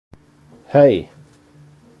Hey,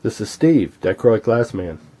 this is Steve, Dichroic Glass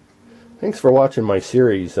Man. Thanks for watching my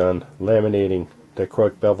series on laminating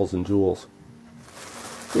dichroic bevels and jewels.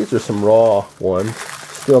 These are some raw ones,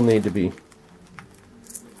 still need to be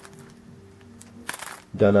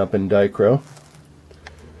done up in dichro.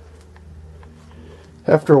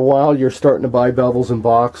 After a while you're starting to buy bevels in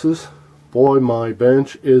boxes. Boy, my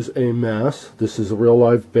bench is a mess. This is a real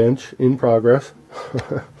live bench in progress.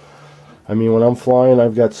 I mean, when I'm flying,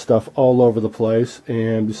 I've got stuff all over the place,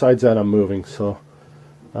 and besides that, I'm moving. So,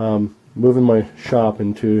 moving my shop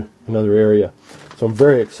into another area. So I'm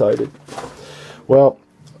very excited. Well,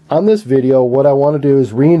 on this video, what I want to do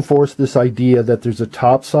is reinforce this idea that there's a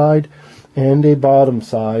top side and a bottom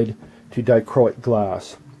side to dichroic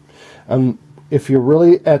glass. If you're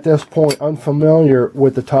really, at this point, unfamiliar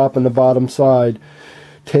with the top and the bottom side,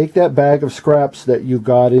 take that bag of scraps that you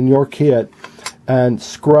got in your kit and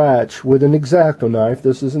scratch with an X-Acto knife.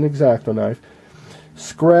 This is an X-Acto knife.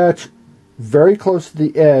 Scratch very close to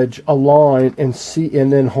the edge a line and see,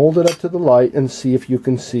 and then hold it up to the light and see if you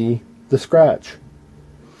can see the scratch.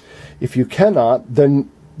 If you cannot, then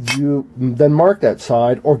mark that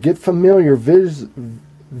side or get familiar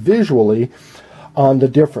visually on the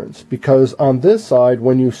difference, because on this side,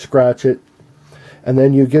 when you scratch it and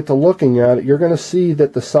then you get to looking at it, you're going to see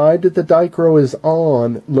that the side that the dichro is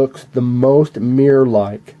on looks the most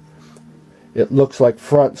mirror-like. It looks like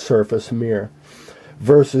front surface mirror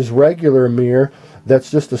versus regular mirror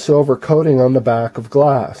that's just a silver coating on the back of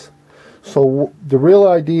glass. So the real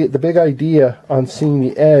idea, the big idea on seeing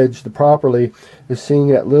the edge properly, is seeing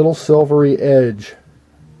that little silvery edge.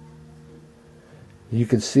 You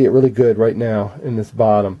can see it really good right now in this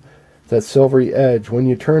bottom. That silvery edge. When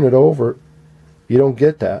you turn it over, you don't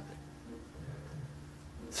get that.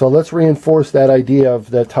 So let's reinforce that idea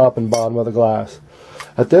of the top and bottom of the glass.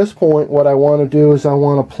 At this point, what I want to do is I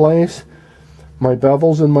want to place my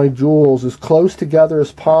bevels and my jewels as close together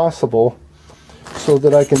as possible so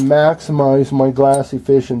that I can maximize my glass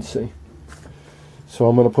efficiency. So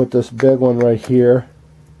I'm going to put this big one right here,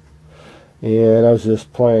 and I was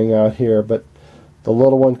just playing out here, but the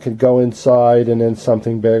little one could go inside and then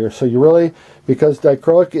something bigger. So you really, because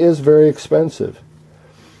dichroic is very expensive.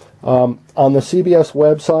 On the CBS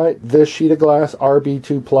website, this sheet of glass,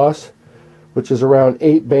 RB2 Plus, which is around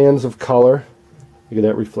 8 bands of color. Look at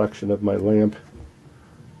that reflection of my lamp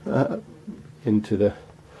into the...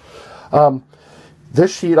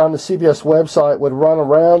 this sheet on the CBS website would run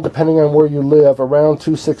around, depending on where you live, around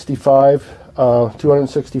 $265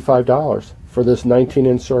 for this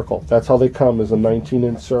 19-inch circle. That's how they come, as a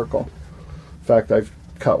 19-inch circle. In fact, I've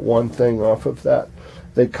cut one thing off of that.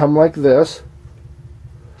 They come like this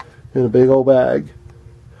in a big old bag,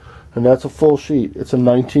 and that's a full sheet. It's a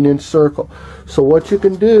 19-inch circle. So what you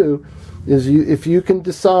can do is, if you can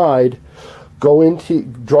decide, draw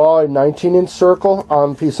a 19-inch circle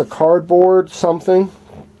on a piece of cardboard, something,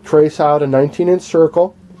 trace out a 19-inch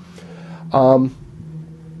circle.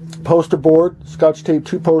 Poster board, Scotch tape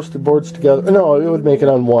 2 poster boards together. No, it would make it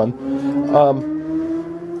on one.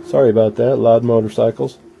 Sorry about that, loud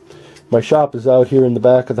motorcycles. My shop is out here in the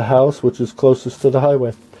back of the house, which is closest to the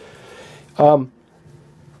highway. Do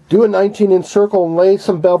a 19-inch circle and lay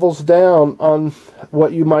some bevels down on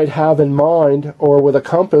what you might have in mind, or with a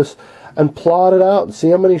compass, and plot it out and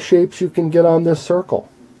see how many shapes you can get on this circle.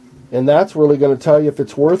 And that's really going to tell you if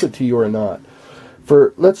it's worth it to you or not.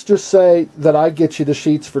 Let's just say that I get you the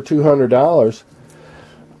sheets for $200.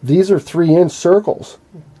 These are 3-inch circles.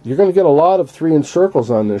 You're going to get a lot of 3-inch circles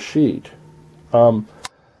on this sheet.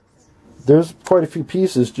 There's quite a few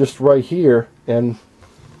pieces just right here, and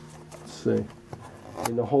let's see.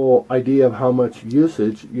 In the whole idea of how much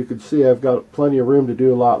usage, you can see I've got plenty of room to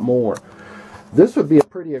do a lot more. This would be a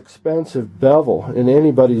pretty expensive bevel in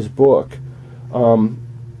anybody's book.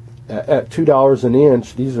 At $2 an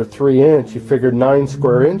inch, these are 3-inch. You figured 9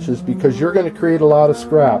 square inches, because you're going to create a lot of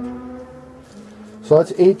scrap. So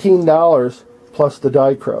that's $18 plus the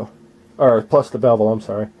dichro, or plus the bevel, I'm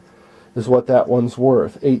sorry, is what that one's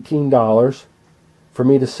worth. $18 for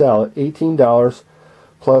me to sell it. $18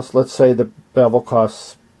 plus, let's say the bevel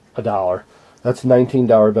costs $1. That's a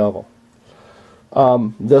 $19 bevel.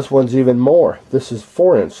 This one's even more. This is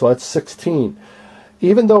 4-inch, so that's $16.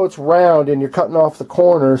 Even though it's round and you're cutting off the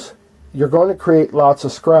corners, you're going to create lots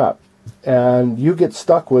of scrap, and you get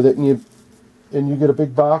stuck with it, and you get a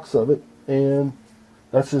big box of it, and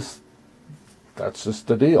that's just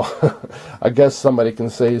the deal. I guess somebody can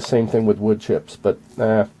say the same thing with wood chips, but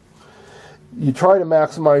you try to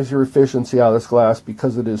maximize your efficiency out of this glass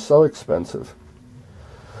because it is so expensive.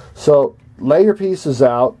 So lay your pieces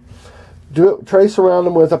out. trace around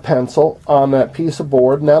them with a pencil on that piece of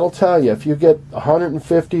board, and that'll tell you if you get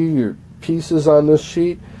 150 pieces on this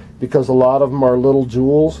sheet, because a lot of them are little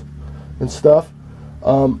jewels and stuff,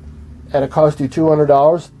 and it cost you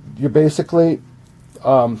 $200. You're basically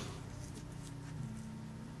at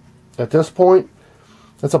this point,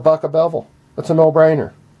 it's $1 a bevel. It's a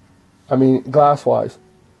no-brainer. I mean, glass-wise,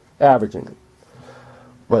 averaging it.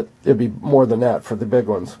 But it'd be more than that for the big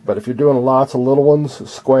ones. But if you're doing lots of little ones,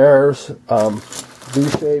 squares,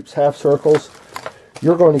 V-shapes, half circles,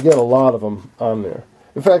 you're going to get a lot of them on there.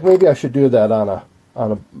 In fact, maybe I should do that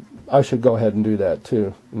I should go ahead and do that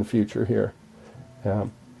too in the future here.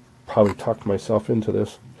 Probably talked myself into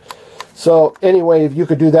this. So anyway, you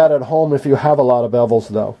could do that at home if you have a lot of bevels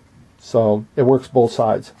though. So it works both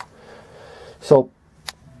sides. So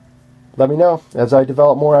let me know. As I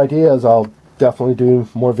develop more ideas, I'll definitely do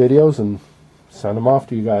more videos and send them off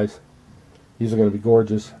to you guys. These are going to be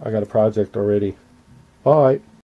gorgeous. I got a project already. Bye.